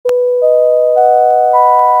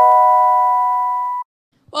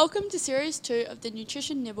Welcome to Series 2 of the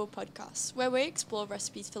Nutrition Nibble podcast, where we explore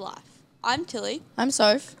recipes for life. I'm Tilly. I'm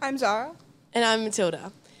Soph. I'm Zara. And I'm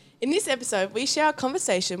Matilda. In this episode, we share our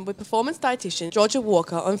conversation with performance dietitian Georgia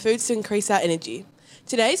Walker on foods to increase our energy.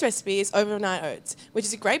 Today's recipe is overnight oats, which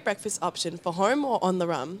is a great breakfast option for home or on the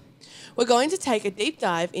run. We're going to take a deep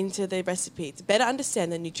dive into the recipe to better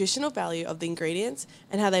understand the nutritional value of the ingredients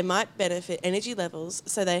and how they might benefit energy levels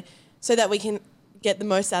so that we can get the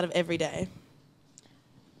most out of every day.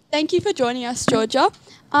 Thank you for joining us, Georgia.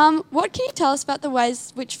 What can you tell us about the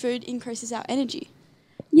ways which food increases our energy?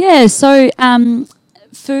 Yeah, so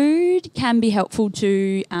food can be helpful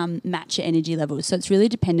to match your energy levels. So it's really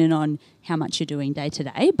dependent on how much you're doing day to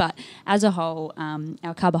day. But as a whole,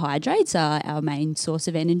 our carbohydrates are our main source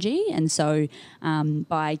of energy. And so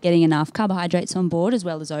by getting enough carbohydrates on board as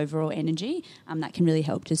well as overall energy, that can really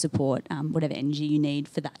help to support whatever energy you need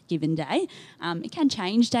for that given day. It can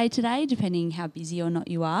change day to day depending how busy or not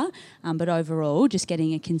you are. But overall, just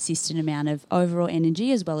getting a consistent amount of overall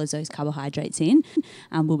energy as well as those carbohydrates in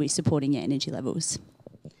will be supporting your energy levels.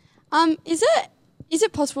 Is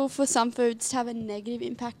it possible for some foods to have a negative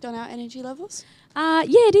impact on our energy levels? Yeah,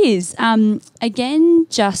 it is. Again,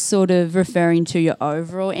 just sort of referring to your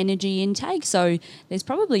overall energy intake. So there's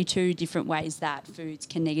probably two different ways that foods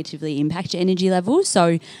can negatively impact your energy levels.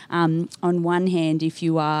 So on one hand, if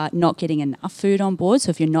you are not getting enough food on board, so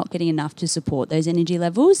if you're not getting enough to support those energy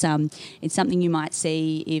levels, it's something you might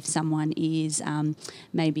see if someone is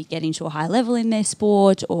maybe getting to a high level in their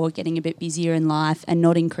sport or getting a bit busier in life and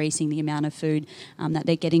not increasing the amount of food that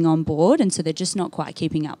they're getting on board. And so they're just not quite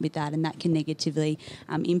keeping up with that, and that can negatively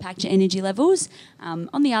impact your energy levels.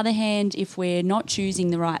 On the other hand, if we're not choosing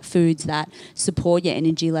the right foods that support your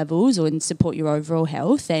energy levels or support your overall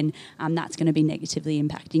health, then that's going to be negatively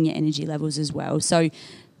impacting your energy levels as well. So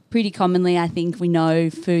pretty commonly, I think we know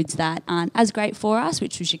foods that aren't as great for us,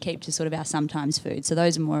 which we should keep to sort of our sometimes foods. So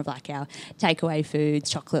those are more of like our takeaway foods,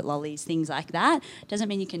 chocolate lollies, things like that. Doesn't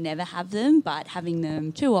mean you can never have them, but having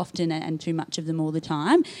them too often and too much of them all the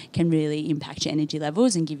time can really impact your energy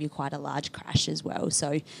levels and give you quite a large crash as well.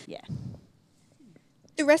 So, yeah.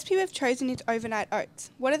 The recipe we've chosen is overnight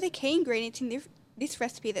oats. What are the key ingredients in this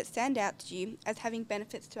recipe that stand out to you as having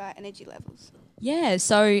benefits to our energy levels? Yeah,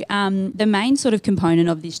 so the main sort of component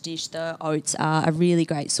of this dish, the oats, are a really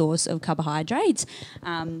great source of carbohydrates.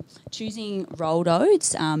 Choosing rolled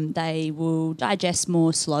oats, they will digest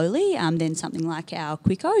more slowly than something like our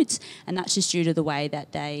quick oats, and that's just due to the way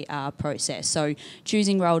that they are processed. So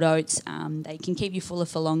choosing rolled oats, they can keep you fuller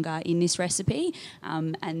for longer in this recipe,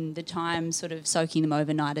 and the time sort of soaking them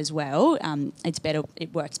overnight as well, it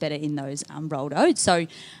works better in those rolled oats. So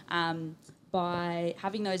by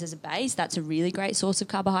having those as a base, that's a really great source of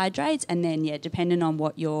carbohydrates. And then, depending on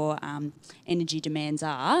what your energy demands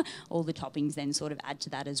are, all the toppings then sort of add to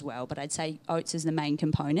that as well. But I'd say oats as the main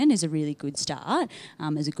component is a really good start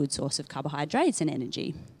as a good source of carbohydrates and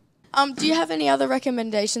energy. Do you have any other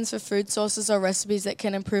recommendations for food sources or recipes that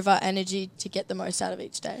can improve our energy to get the most out of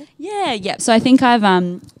each day? Yeah. So I think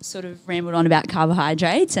I've sort of rambled on about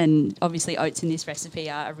carbohydrates, and obviously oats in this recipe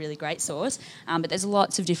are a really great source, but there's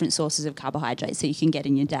lots of different sources of carbohydrates that you can get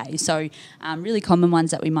in your day. So really common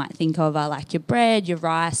ones that we might think of are like your bread, your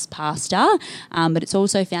rice, pasta, but it's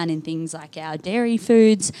also found in things like our dairy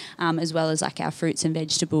foods, as well as like our fruits and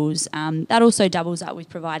vegetables. That also doubles up with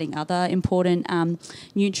providing other important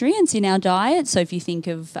nutrients in our diet. So if you think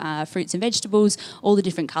of fruits and vegetables, all the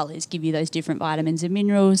different colours give you those different vitamins and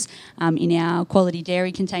minerals. In our quality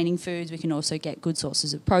dairy containing foods, we can also get good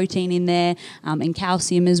sources of protein in there and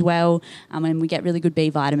calcium as well. And we get really good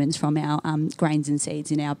B vitamins from our grains and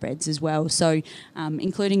seeds in our breads as well. So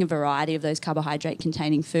including a variety of those carbohydrate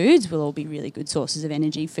containing foods will all be really good sources of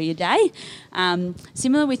energy for your day.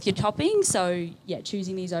 Similar with your toppings, so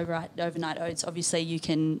choosing these overnight oats, obviously you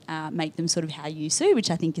can make them sort of how you suit,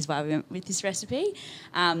 which I think is why we went with this recipe.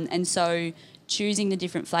 And so choosing the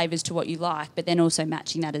different flavours to what you like, but then also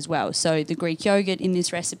matching that as well. So the Greek yogurt in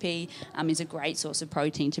this recipe is a great source of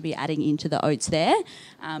protein to be adding into the oats there.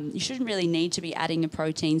 You shouldn't really need to be adding a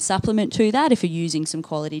protein supplement to that if you're using some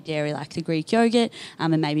quality dairy like the Greek yogurt,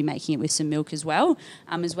 and maybe making it with some milk as well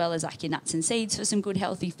as like your nuts and seeds for some good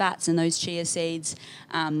healthy fats and those chia seeds,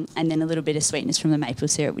 and then a little bit of sweetness from the maple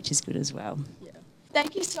syrup, which is good as well.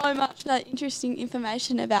 Thank you so much for that interesting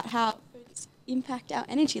information about how foods impact our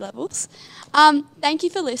energy levels. Thank you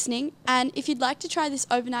for listening, and if you'd like to try this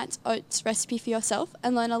overnight oats recipe for yourself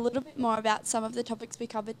and learn a little bit more about some of the topics we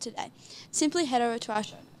covered today, simply head over to our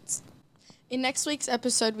show notes. In next week's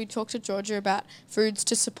episode, we talk to Georgia about foods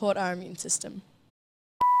to support our immune system.